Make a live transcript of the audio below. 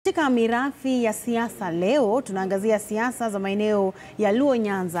Katika mirathi ya siasa leo tunaangazia siasa za maeneo ya Luo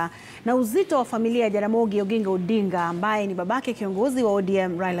Nyanza na uzito wa familia ya Jaramogi Oginga Odinga ambaye ni babake kiongozi wa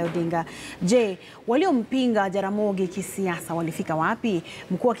ODM Raila Odinga. Je, waliompinga Jaramogi kisiasa walifika wapi?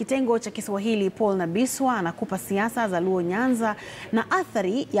 Mkuu wa kitengo cha Kiswahili Paul Nabiswa anakupa siasa za Luo Nyanza na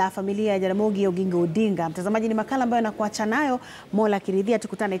athari ya familia ya Jaramogi Oginga Odinga. Mtazamaji, ni makala ambayo nakuacha nayo. Mola kiridhia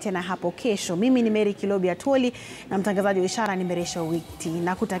tukutane tena hapo kesho. Mimi ni Mary Kilobi Atoli na mtangazaji wa ishara ni Maisha wiki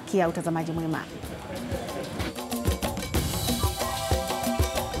na kutakia utazamaji mwema.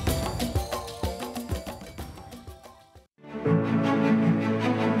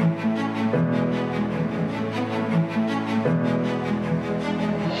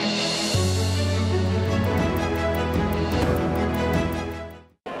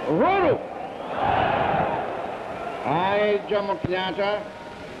 I, Jaramogi,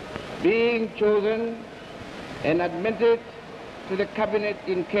 being chosen and admitted to the cabinet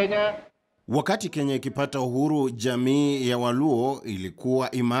in Kenya. Wakati Kenya ikipata uhuru, jamii ya Waluo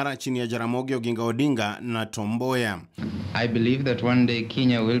ilikuwa imara chini ya Jaramogi Oginga Odinga na Tomboya. I believe that one day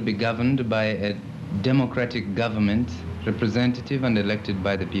Kenya will be governed by a democratic government, representative and elected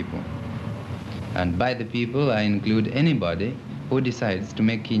by the people. And by the people, I include anybody who decides to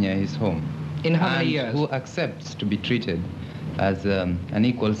make Kenya his home. In how many years? Who accepts to be treated as an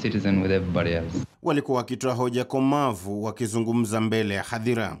equal citizen with everybody else. Walikuwa wakitoa hoja komavu wakizungumza mbele ya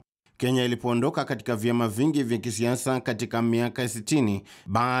hadhira. Kenya ilipoondoka katika vyama vingi vya kisiasa katika miaka 60,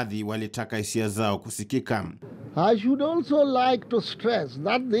 baadhi walitaka hisia zao kusikika. I should also like to stress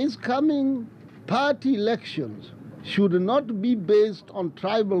that these coming party elections should not be based on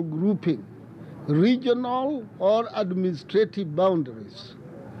tribal grouping, regional or administrative boundaries.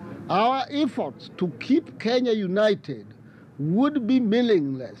 Our efforts to keep Kenya united would be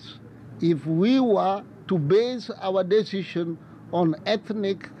meaningless if we were to base our decision on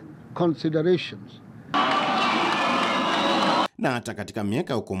ethnic considerations. Na hata katika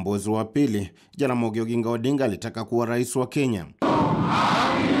miaka ya ukombozi wa pili, Jaramogi Oginga Odinga alitaka kuwa rais wa Kenya.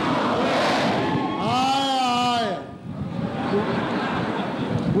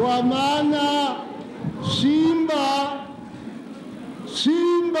 Kwa maana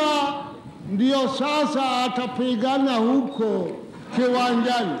Simba ndio sasa atapigana huko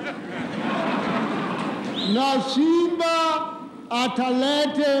kiwanjani. Na Simba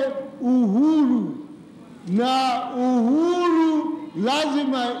atalete uhuru, na uhuru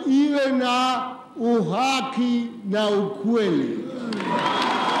lazima iwe na uhaki na ukweli.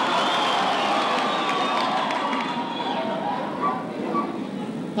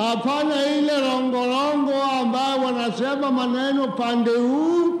 Hapana ile rongorongo ambayo wanasema maneno pande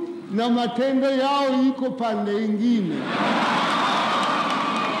huu na matendo yao iko pande ingine.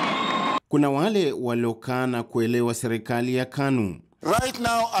 Kuna wale waliokana kuelewa serikali ya KANU. Right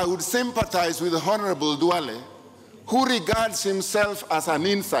now I would sympathize with the Honorable Duale, who regards himself as an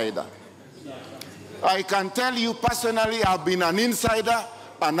insider. I can tell you personally I've been an insider,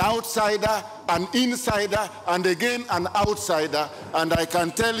 an outsider, an insider, and again an outsider, and I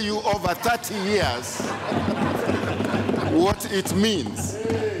can tell you over 30 years what it means.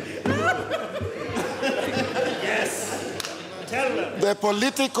 Yes. Tell them. The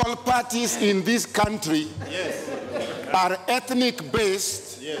political parties in this country are ethnic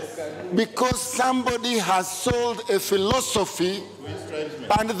based because somebody has sold a philosophy,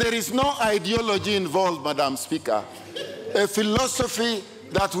 and there is no ideology involved, Madam Speaker. A philosophy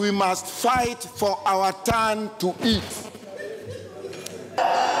that we must fight for our turn to eat.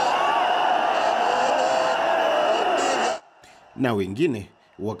 Na wengine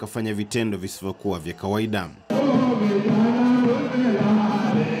wakafanya vitendo visivyokuwa vya kawaida.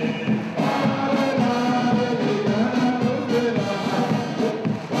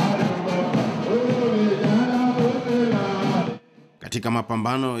 Katika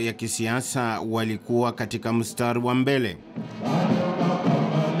mapambano ya kisiasa walikuwa katika mstari wa mbele.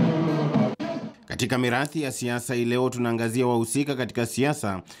 Katika mirathi ya siasa leo tunaangazia wahusika katika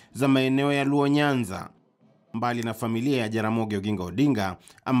siasa za maeneo ya Luo Nyanza, mbali na familia ya Jaramogi Oginga Odinga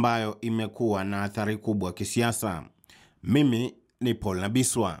ambayo imekuwa na athari kubwa kisiasa. Mimi ni Paul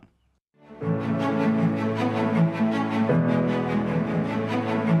Nabiswa.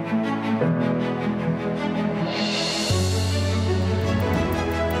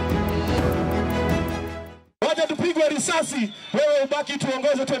 Wacha tupigwe risasi, wewe ubaki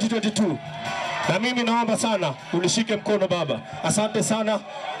tuongoze 2022. Na mimi naomba sana unishike mkono baba. Asante sana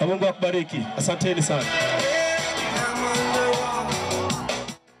na Mungu akubariki. Asanteni sana.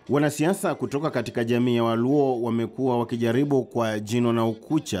 Wanasiasa kutoka katika jamii ya Waluo wamekuwa wakijaribu kwa jino na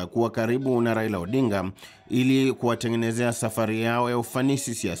ukucha kuwa karibu na Raila Odinga ili kuwatengenezea safari yao ya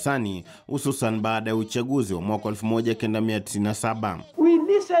ufanisi siasani, hususan baada ya uchaguzi wa mwaka 1997. We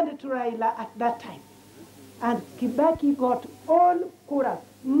listened to Raila at that time, and Kibaki got all kura,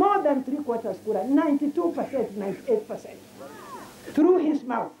 more than 3/4 kura, 92%, 98%, through his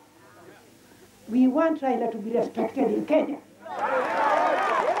mouth. We want Raila to be respected in Kenya.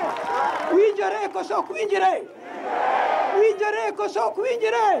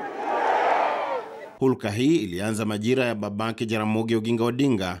 Hulka hii ilianza majira ya babake Jaramogi Oginga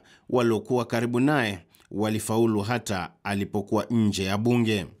Odinga. Waliokuwa karibu naye walifaulu hata alipokuwa nje ya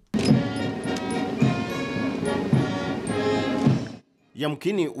bunge.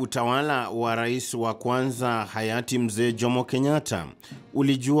 Yamkini utawala wa rais wa kwanza hayati mzee Jomo Kenyatta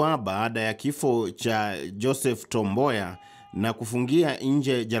ulijua baada ya kifo cha Joseph Tomboya na kufungia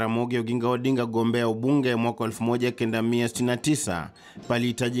nje Jaramogi Oginga Odinga gombea ubunge mwaka 1969,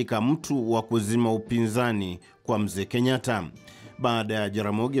 palihitajika mtu wa kuzima upinzani kwa mzee Kenyatta. Baada ya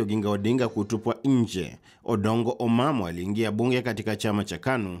Jaramogi Oginga Odinga kutupwa nje, Odongo Omamo aliingia bunge katika chama cha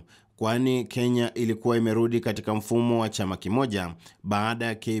KANU, kwani Kenya ilikuwa imerudi katika mfumo wa chama kimoja baada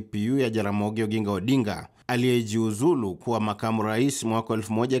ya KPU ya Jaramogi Oginga Odinga aliyejiuzulu kuwa makamu rais mwaka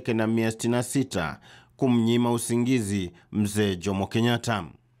 1966 kumnyima usingizi mzee Jomo Kenyatta.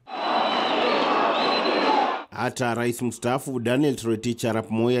 Hata rais mstaafu Daniel Toroitich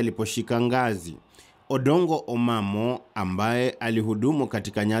arap Moi aliposhika ngazi, Odongo Omamo ambaye alihudumu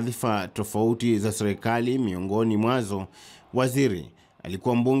katika nyadhifa tofauti za serikali, miongoni mwazo waziri,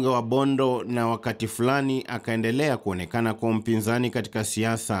 alikuwa mbunge wa Bondo na wakati fulani akaendelea kuonekana kwa mpinzani katika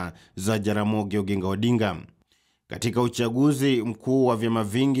siasa za Jaramogi Oginga Odinga. Katika uchaguzi mkuu wa vyama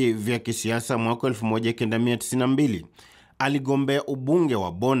vingi vya kisiasa mwaka 1992, aligombea ubunge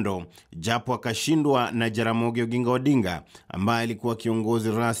wa Bondo japo akashindwa na Jaramogi Oginga Odinga ambaye alikuwa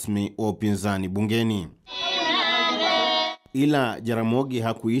kiongozi rasmi wa upinzani bungeni. Ila Jaramogi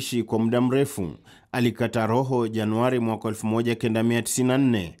hakuishi kwa muda mrefu. Alikata roho Januari mwaka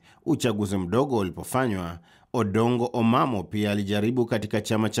 1994. Uchaguzi mdogo ulipofanywa, Odongo Omamo pia alijaribu katika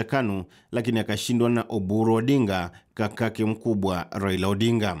chama cha KANU, lakini akashindwa na Oburu Odinga, kakake mkubwa Raila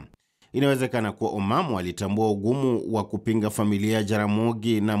Odinga. Inawezekana kuwa Omamo alitambua ugumu wa kupinga familia ya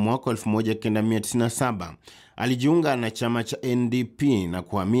Jaramogi, na mwaka 1997 alijiunga na chama cha NDP na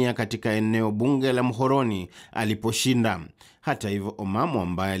kuhamia katika eneo bunge la Muhoroni aliposhinda. Hata hivyo, Omamo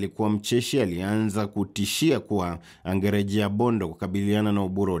ambaye alikuwa mcheshi alianza kutishia kuwa angerejea Bondo kukabiliana na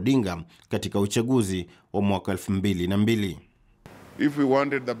Oburu Odinga katika uchaguzi wa mwaka 2002. If we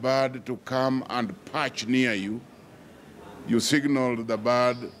wanted the bird to come and perch near you, you signaled the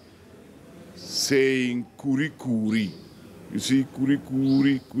bird saying kuri kuri. You see, kuri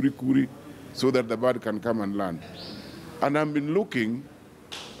kuri, kuri kuri, so that the bird can come and land. And I've been looking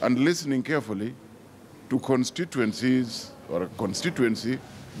and listening carefully to constituencies or a constituency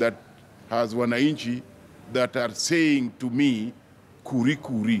that has wananchi that are saying to me kuri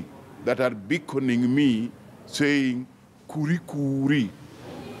kuri, that are beckoning me saying kuri kuri.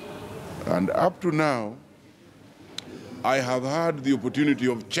 And up to now, I have had the opportunity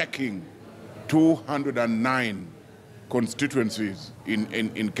of checking 209 constituencies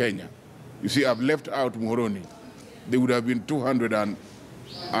in Kenya. You see, I've left out Muhoroni. There would have been 210,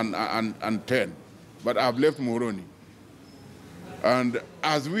 but I've left Muhoroni. And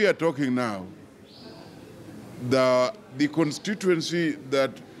as we are talking now, the constituency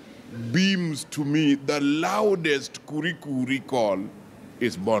that beams to me the loudest kuri-kuri call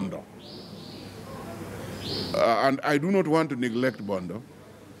is Bondo. And I do not want to neglect Bondo,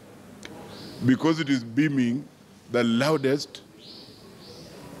 because it is beaming the loudest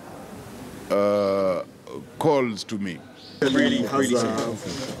calls to me.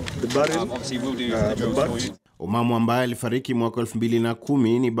 Omamo ambaye alifariki mwaka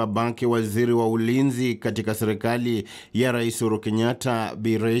 2010 ni babake waziri wa ulinzi katika serikali ya Rais Uhuru Kenyatta,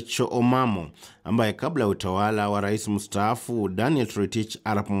 Bi Rachel Omamo, ambaye kabla ya utawala wa rais mstaafu Daniel Toroitich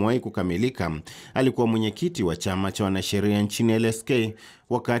arap Moi kukamilika, alikuwa mwenyekiti wa chama cha wanasheria nchini LSK,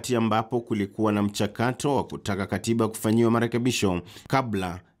 wakati ambapo kulikuwa na mchakato wa kutaka katiba kufanyiwa marekebisho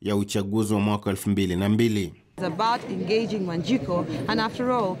kabla ya uchaguzi wa mwaka 2002. It's about engaging Wanjiku, and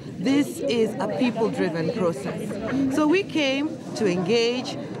after all, this is a people-driven process. So we came to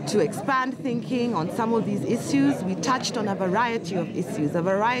engage, to expand thinking on some of these issues. We touched on a variety of issues, a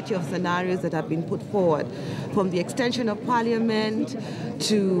variety of scenarios that have been put forward, from the extension of parliament,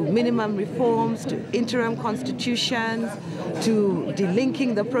 to minimum reforms, to interim constitutions, to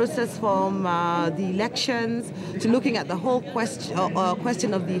delinking the process from the elections, to looking at the whole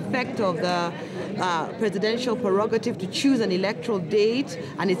question of the effect of the presidential prerogative to choose an electoral date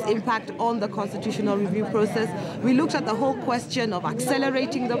and its impact on the constitutional review process. We looked at the whole question of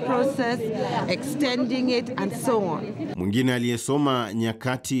accelerating the process, extending it, and so on. Mwingine aliyesoma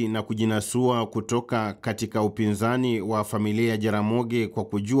nyakati na kujinasua kutoka katika upinzani wa familia ya Jaramogi kwa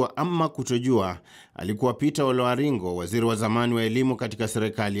kujua ama kutojua alikuwa Peter Oloaringo, waziri wa zamani wa elimu katika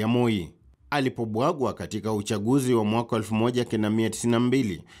serikali ya Moi. Alipobwagwa katika uchaguzi wa mwaka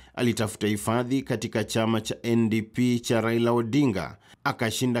 1992, alitafuta hifadhi katika chama cha NDP cha Raila Odinga,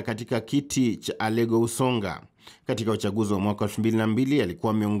 akashinda katika kiti cha Alego Usonga. Katika uchaguzi wa mwaka 2002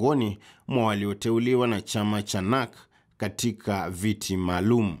 alikuwa miongoni mwa walioteuliwa na chama cha NAK katika viti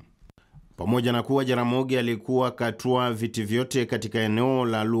maalum. Pamoja na kuwa Jaramogi alikuwa katua viti vyote katika eneo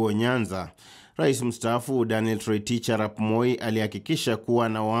la Luo Nyanza, Rais mstaafu Daniel Toroitich arap Moi alihakikisha kuwa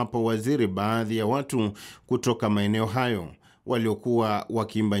anawapa waziri baadhi ya watu kutoka maeneo hayo waliokuwa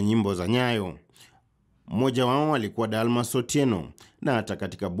wakiimba nyimbo za Nyayo. Mmoja wao alikuwa Dalmas Otieno, na hata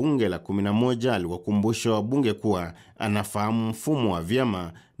katika bunge la 11 aliwakumbusha wabunge kuwa anafahamu mfumo wa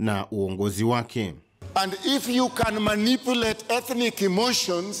vyama na uongozi wake. And if you can manipulate ethnic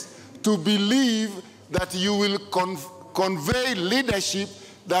emotions to believe that you will convey leadership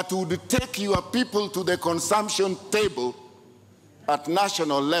that would take your people to the consumption table at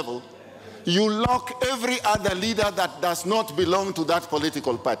national level, you lock every other leader that does not belong to that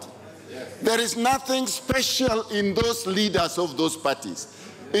political party. There is nothing special in those leaders of those parties.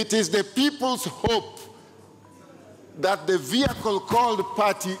 It is the people's hope that the vehicle called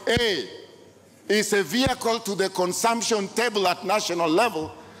Party A is a vehicle to the consumption table at national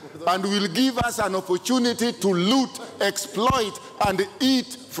level and will give us an opportunity to loot, exploit, and eat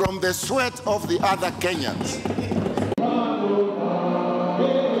from the sweat of the other Kenyans.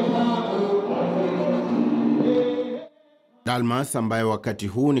 Dalmas, ambaye wakati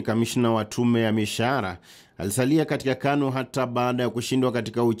huu ni kamishna wa tume ya mishahara, alisalia katika KANU hata baada ya kushindwa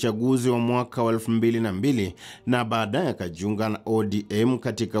katika uchaguzi wa mwaka wa 2002 na baadaye akajiunga na ODM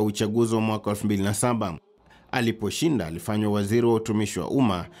katika uchaguzi wa mwaka wa 2007. Aliposhinda alifanywa waziri wa utumishi wa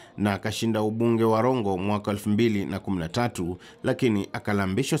umma na akashinda ubunge wa Rongo mwaka 2013, lakini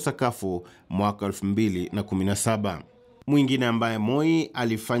akalambishwa sakafu mwaka 2017. Mwingine ambaye Moi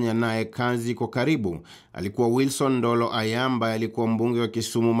alifanya naye kazi kwa karibu alikuwa Wilson Ndolo Aya, ambaye alikuwa mbunge wa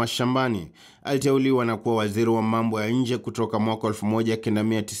Kisumu Mashambani. Aliteuliwa na kuwa waziri wa mambo ya nje kutoka mwaka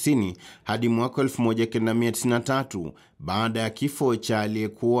 1990 hadi mwaka 1993 baada ya kifo cha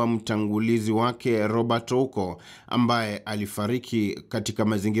aliyekuwa mtangulizi wake Robert Ouko, ambaye alifariki katika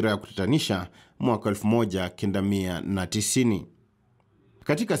mazingira ya kutatanisha mwaka 1990.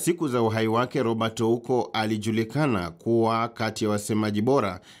 Katika siku za uhai wake, Robert Ouko alijulikana kuwa kati ya wasemaji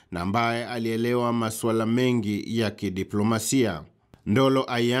bora na ambaye alielewa masuala mengi ya kidiplomasia. Ndolo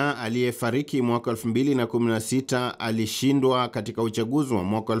Aya aliyefariki mwaka 2016 alishindwa katika uchaguzi wa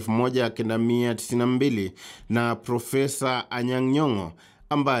mwaka 1992 na Profesa Anyang' Nyong'o,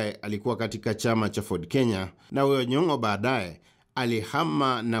 ambaye alikuwa katika chama cha Ford Kenya, na huyo Nyong'o baadaye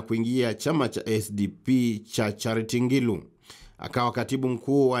alihama na kuingia chama cha SDP cha Charity Ngilu. Akawa katibu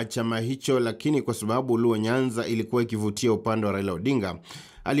mkuu wa chama hicho, lakini kwa sababu Luo Nyanza ilikuwa ikivutia upande wa Raila Odinga,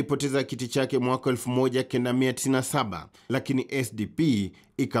 alipoteza kiti chake mwaka 1997, lakini SDP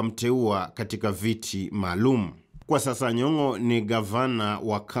ikamteua katika viti maalum. Kwa sasa Nyong'o ni gavana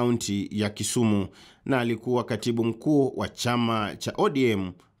wa kaunti ya Kisumu na alikuwa katibu mkuu wa chama cha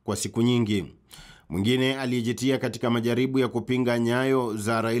ODM kwa siku nyingi. Mwingine aliyejitia katika majaribu ya kupinga nyayo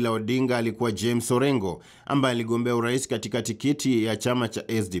za Raila Odinga alikuwa James Orengo, ambaye aligombea urais katika tikiti ya chama cha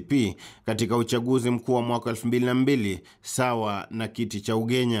SDP katika uchaguzi mkuu wa mwaka 2002 sawa na kiti cha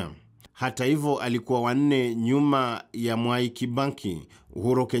ugenya. Hata hivyo alikuwa wanne nyuma ya Mwai Kibaki,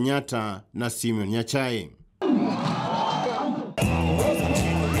 Uhuru Kenyatta na Simeon Nyachae.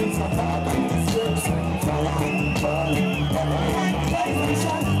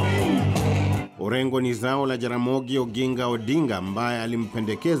 Orengo ni zao la Jaramogi Oginga Odinga, ambaye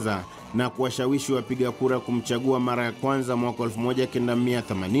alimpendekeza na kuwashawishi wapiga kura kumchagua mara ya kwanza mwaka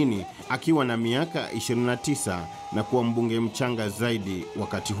 1980 akiwa na miaka 29 na kuwa mbunge mchanga zaidi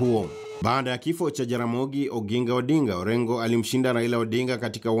wakati huo. Baada ya kifo cha Jaramogi Oginga Odinga, Orengo alimshinda Raila Odinga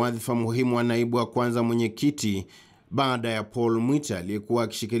katika wadhifa muhimu wa naibu wa kwanza mwenyekiti baada ya Paul Mwita aliyekuwa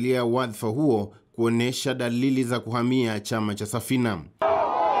akishikilia wadhifa huo kuonesha dalili za kuhamia chama cha Safina.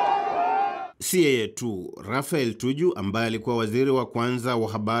 Si yeye tu, Raphael Tuju ambaye alikuwa waziri wa kwanza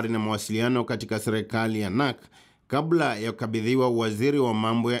wa habari na mawasiliano katika serikali ya NAK kabla ya kukabidhiwa waziri wa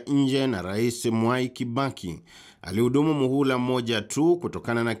mambo ya nje na Rais Mwai Kibaki, alihudumu muhula mmoja tu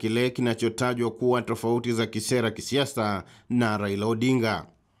kutokana na kile kinachotajwa kuwa tofauti za kisera kisiasa na Raila Odinga.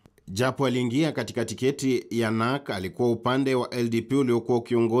 Japo aliingia katika tiketi ya NAK, alikuwa upande wa LDP uliokuwa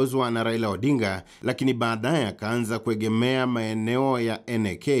ukiongozwa na Raila Odinga, lakini baadaye akaanza kuegemea maeneo ya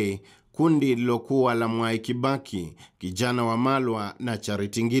NK, kundi lilokuwa la Mwai Kibaki, kijana wa Malwa na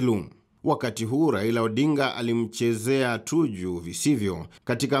Charity Ngilu. Wakati huu Raila Odinga alimchezea Tuju visivyo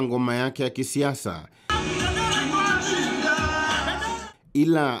katika ngoma yake ya kisiasa.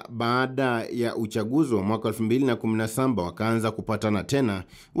 Ila baada ya uchaguzi wa mwaka 2017 wakaanza kupatana tena,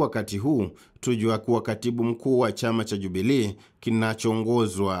 wakati huu Tuju akuwa katibu mkuu wa chama cha Jubilee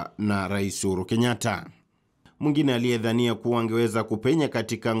kinachoongozwa na Rais Uhuru Kenyatta. Mwingine aliyedhania kuwa angeweza kupenya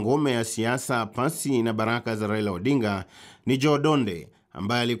katika ngome ya siasa pasi na baraka za Raila Odinga ni Jodonde,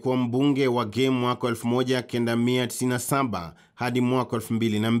 ambaye alikuwa mbunge wa Game mwaka 1997 hadi mwaka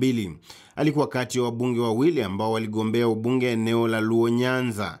 2002. Alikuwa kati ya wabunge wawili ambao waligombea ubunge eneo la Luo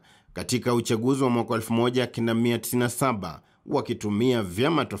Nyanza katika uchaguzi wa mwaka 1997 wakitumia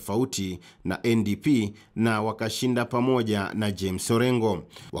vyama tofauti na NDP, na wakashinda pamoja na James Orengo.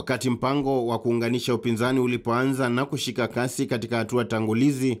 Wakati mpango wa kuunganisha upinzani ulipoanza na kushika kasi katika hatua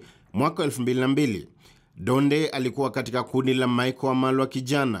tangulizi mwaka 2002, Donde alikuwa katika kundi la Michael Wamalwa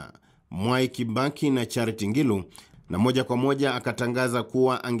kijana, Mwai Kibaki na Charity Ngilu, na moja kwa moja akatangaza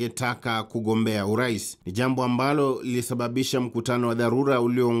kuwa angetaka kugombea urais. Ni jambo ambalo lilisababisha mkutano wa dharura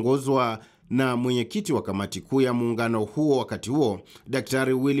ulioongozwa na mwenyekiti wa kamati kuu ya muungano huo wakati huo,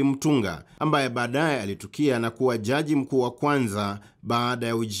 Daktari Willy Mutunga, ambaye baadaye alitukia na kuwa jaji mkuu wa kwanza baada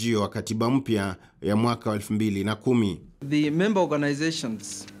ya ujio wa katiba mpya ya mwaka 2010. The member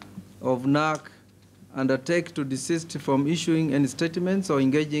organizations of NAK undertake to desist from issuing any statements or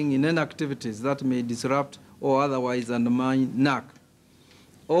engaging in any activities that may disrupt or otherwise undermine NAK.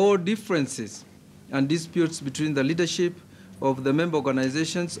 All differences and disputes between the leadership of the member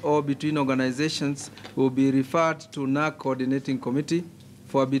organizations or between organizations will be referred to NAK Coordinating Committee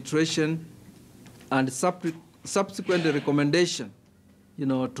for arbitration and subsequent recommendation,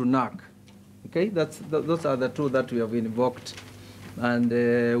 to NAK. Okay, those are the two that we have invoked. And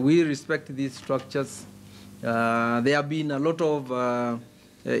we respect these structures. There have been a lot of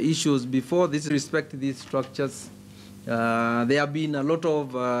issues before this. Respect these structures. There have been a lot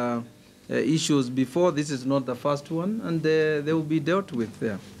of issues before. This is not the first one, and they will be dealt with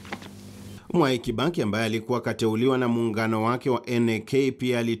there. Mwai Kibaki ambaye alikuwa kateuliwa na muungano wake wa NK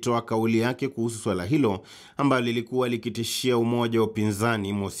pia alitoa kauli yake kuhusu swala hilo ambalo lilikuwa likitishia umoja wa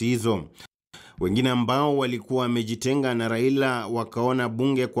upinzani mosi hizo. Wengine ambao walikuwa wamejitenga na Raila wakaona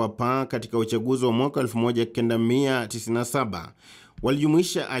bunge kwa paa katika uchaguzi wa mwaka 1997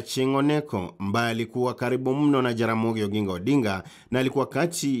 walijumuisha Achieng' Oneko ambaye alikuwa karibu mno na Jaramogi Oginga Odinga na alikuwa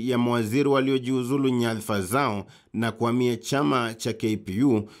kati ya mawaziri waliojiuzulu nyadhifa zao na kuhamia chama cha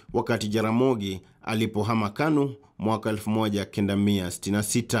KPU wakati Jaramogi alipohama KANU mwaka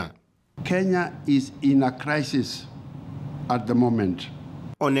 1966. Kenya is in a crisis at the moment.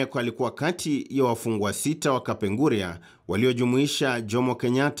 Oneko alikuwa kati ya wafungwa 6 wa Kapenguria waliojumuisha Jomo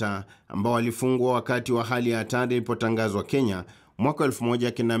Kenyatta ambao walifungwa wakati wa hali ya hatari ilipotangazwa Kenya mwaka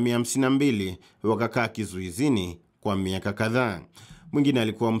 1952, wakakaa kizuizini kwa miaka kadhaa. Mwingine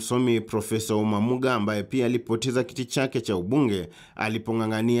alikuwa msomi Profesa Umamuga ambaye pia alipoteza kiti chake cha ubunge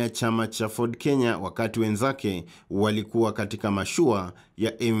alipong'ang'ania chama cha Ford Kenya wakati wenzake walikuwa katika mashua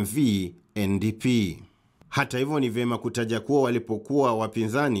ya MV NDP. Hata hivyo ni vyema kutaja kuwa walipokuwa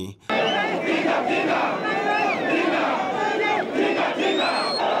wapinzani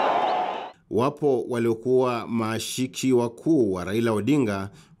wapo waliokuwa maashiki wakuu wa Raila Odinga,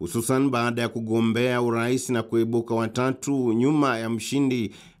 hususan baada ya kugombea urais na kuibuka watatu nyuma ya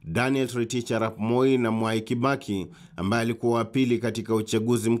mshindi Daniel Toroitich arap Moi na Mwai Kibaki ambaye alikuwa wa pili katika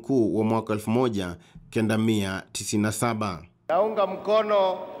uchaguzi mkuu wa mwaka 1997. Naunga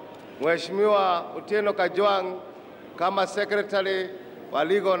mkono Mheshimiwa Otieno Kajwang kama Secretary wa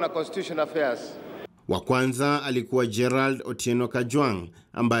Legal na Constitution Affairs. Wa kwanza alikuwa Gerald Otieno Kajwang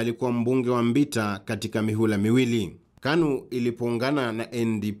ambaye alikuwa mbunge wa Mbita katika mihula miwili. KANU ilipoungana na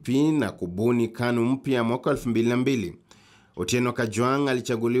NDP na kubuni KANU mpya mwaka 2002. Otieno Kajwang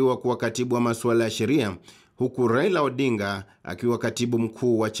alichaguliwa kuwa katibu wa masuala ya sheria huku Raila Odinga akiwa katibu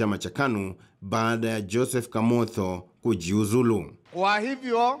mkuu wa chama cha KANU baada ya Joseph Kamotho kujiuzulu. Kwa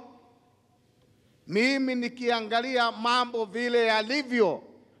hivyo mimi nikiangalia mambo vile yalivyo,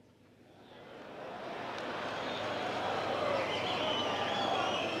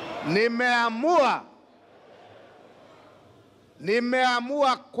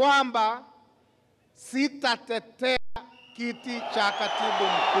 nimeamua kwamba sitatetea kiti cha katibu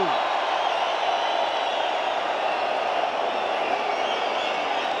mkuu.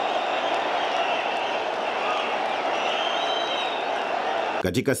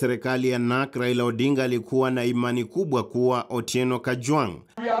 Katika serikali ya NAK, Raila Odinga alikuwa na imani kubwa kuwa Otieno Kajwang'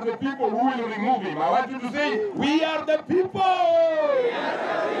 We are the people who will remove him. I want you to say, we are the people!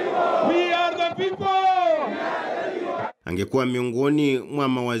 We are the people! angekuwa miongoni mwa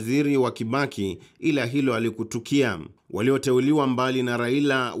mawaziri wa Kibaki, ila hilo alikutukia. Walioteuliwa mbali na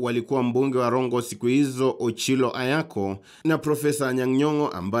Raila walikuwa mbunge wa Rongo siku hizo Ochilo Ayako na Profesa Anyang' Nyong'o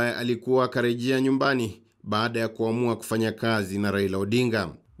ambaye alikuwa karejea nyumbani baada ya kuamua kufanya kazi na Raila Odinga.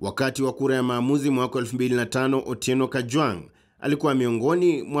 Wakati wa kura ya maamuzi mwaka 2005, Otieno Kajwang' alikuwa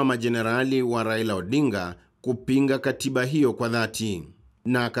miongoni mwa majenerali wa Raila Odinga kupinga katiba hiyo kwa dhati,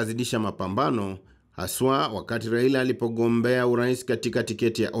 na akazidisha mapambano haswa wakati Raila alipogombea urais katika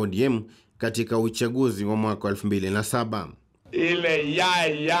tiketi ya ODM katika uchaguzi wa mwaka 2007. Ile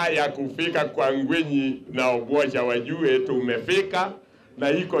ya kufika kwa Ngwenyi na Ogoja wajue tumefika na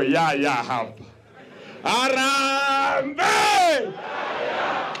iko ya hapa. Arambe!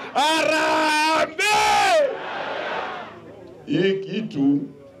 Arambe! Hii kitu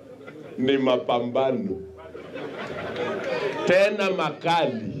ni mapambano tena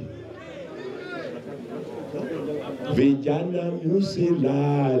makali. Vijana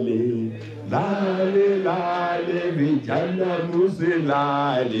musilale, lale lale, vijana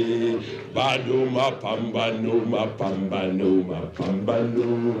musilale, bado mapambano, mapambano,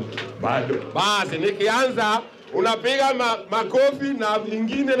 mapambano, bado. Basi nikianza unapiga makofi na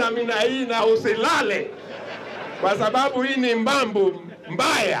vingine na mina hii na usilale, kwa sababu hii ni mambo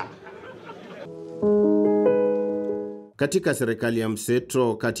mbaya. Katika serikali ya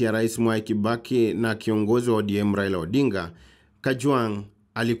mseto kati ya Rais Mwai Kibaki na kiongozi wa ODM Raila Odinga, Kajwang'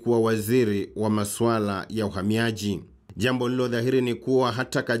 alikuwa waziri wa masuala ya uhamiaji. Jambo lilo dhahiri ni kuwa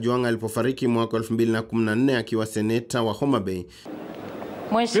hata Kajwang' alipofariki mwaka 2014 akiwa seneta wa Homa Bay,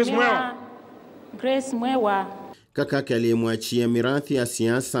 Mheshimiwa Grace Mwewa, kakake aliyemwachia mirathi ya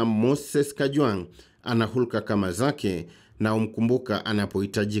siasa Moses Kajwang' ana hulka kama zake na umkumbuka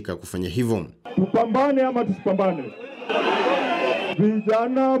anapohitajika kufanya hivyo. Tupambane ama tusipambane?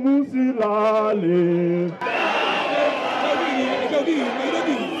 Vijana musilale.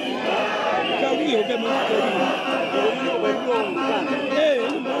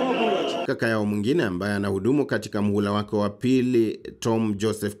 Kaka yao mwingine ambaye anahudumu katika muhula wake wa pili, Tom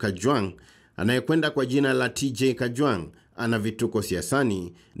Joseph Kajwang', anayekwenda kwa jina la TJ Kajwang', ana vituko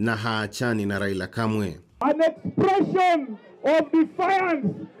siasani na haachani na Raila kamwe. An expression of defiance,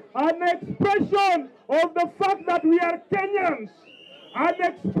 an expression of the fact that we are Kenyans, an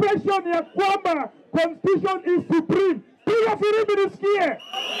expression ya kwamba constitution is supreme. Piga firimbi nisikie.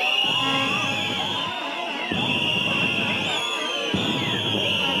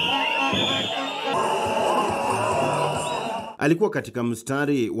 Alikuwa katika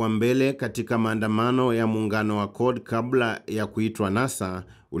mstari wa mbele katika maandamano ya muungano wa CORD kabla ya kuitwa NASA,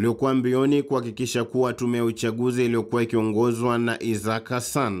 uliokuwa mbioni kuhakikisha kuwa tume ya uchaguzi iliyokuwa ikiongozwa na Isaac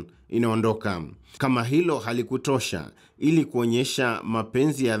Hassan inaondoka. Kama hilo halikutosha, ili kuonyesha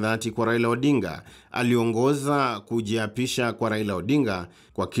mapenzi ya dhati kwa Raila Odinga, aliongoza kujiapisha kwa Raila Odinga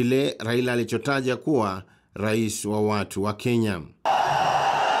kwa kile Raila alichotaja kuwa rais wa watu wa Kenya.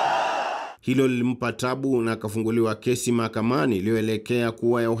 Hilo lilimpa tabu na akafunguliwa kesi mahakamani iliyoelekea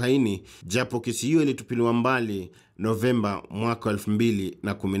kuwa ya uhaini, japo kesi hiyo ilitupiliwa mbali Novemba mwaka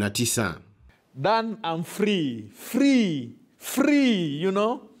 2019. Then I'm free, you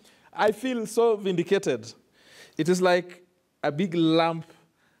know. I feel so vindicated. It is like a big lump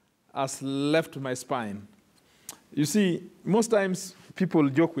has left my spine. You see, most times people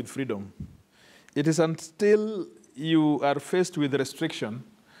joke with freedom. It is until you are faced with restriction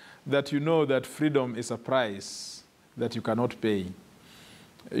that you know that freedom is a price that you cannot pay.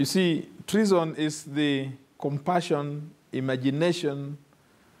 You see, treason is the compassion, imagination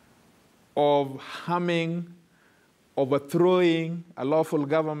of harming, overthrowing a lawful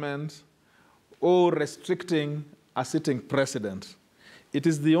government, or restricting a sitting president. It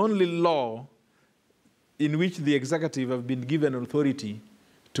is the only law in which the executive have been given authority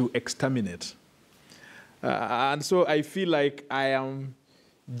to exterminate. And so I feel like I am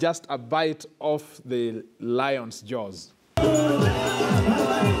just a bite off the lion's jaws.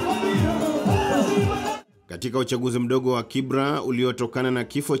 Katika uchaguzi mdogo wa Kibra uliotokana na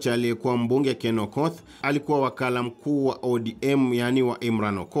kifo cha aliyekuwa mbunge Ken Okoth, alikuwa wakala mkuu wa ODM yani wa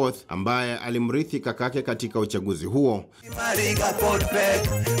Imran Okoth, ambaye alimrithi kakake katika uchaguzi huo.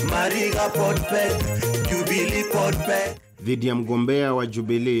 Dhidi ya mgombea wa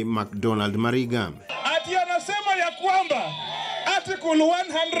Jubilee McDonald Mariga. Ati anasema ya kwamba Article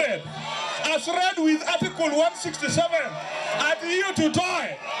 100 as read with Article 167 ati hiyo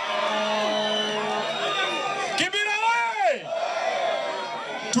tutoe.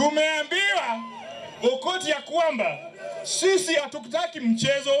 Tumeambiwa Okoth ya kwamba sisi hatukutaki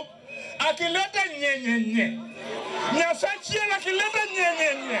mchezo, akileta nyenyenye Nyasachia akileta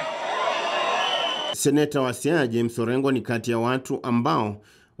nyenyenye. Seneta wa Siaya James Orengo ni kati ya watu ambao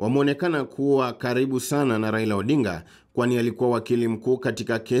wameonekana kuwa karibu sana na Raila Odinga, kwani alikuwa wakili mkuu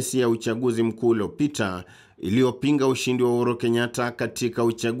katika kesi ya uchaguzi mkuu uliopita iliyopinga ushindi wa Uhuru Kenyatta katika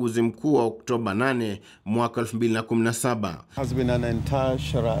uchaguzi mkuu wa Oktoba 8 mwaka 2017. Has been an entire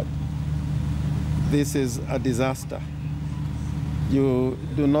charade. This is a disaster. You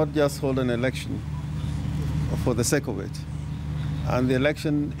do not just hold an election for the sake of it. And the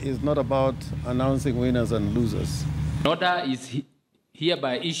election is not about announcing winners and losers. An order is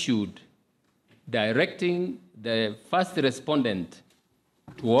hereby issued directing the first respondent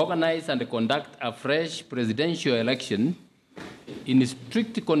to organize and conduct a fresh presidential election in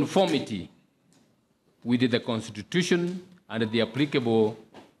strict conformity with the Constitution and the applicable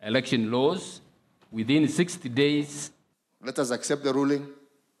election laws within 60 days. Let us accept the ruling.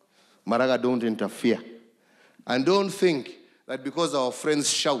 Maraga, don't interfere. And don't think that because our friends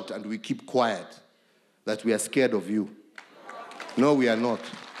shout and we keep quiet, that we are scared of you. No, we are not.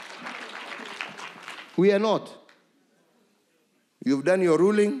 We are not. You've done your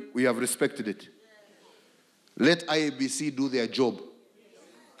ruling, we have respected it. Let IEBC do their job.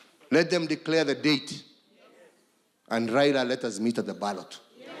 Let them declare the date. And Raila, let us meet at the ballot.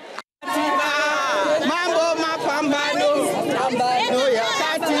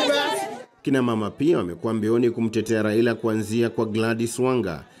 Kina mama pia wamekuwa mbioni kumtetea Raila, kuanzia kwa Gladys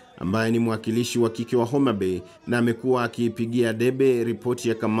Wanga ambaye ni mwakilishi wa kike wa Homa Bay na amekuwa akiipigia debe ripoti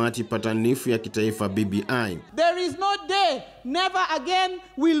ya kamati patanifu ya kitaifa BBI. There is no day, never again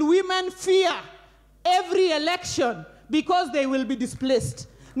will women fear every election because they will be displaced.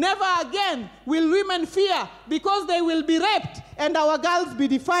 Never again will women fear because they will be raped and our girls be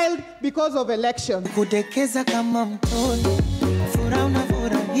defiled because of election. Kudekeza kama mtoni, furaha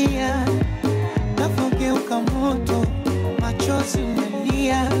unafurahia, nafogeuka moto, machozi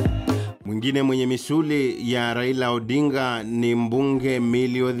umelia. Mwingine mwenye misuli ya Raila Odinga ni mbunge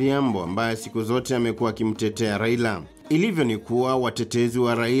Millie Odhiambo, ambaye siku zote amekuwa akimtetea Raila. Ilivyo ni kuwa watetezi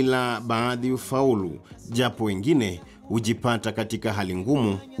wa Raila baadhi ufaulu, japo wengine hujipata katika hali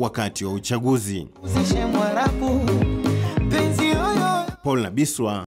ngumu wakati wa uchaguzi. Paul Nabiswa,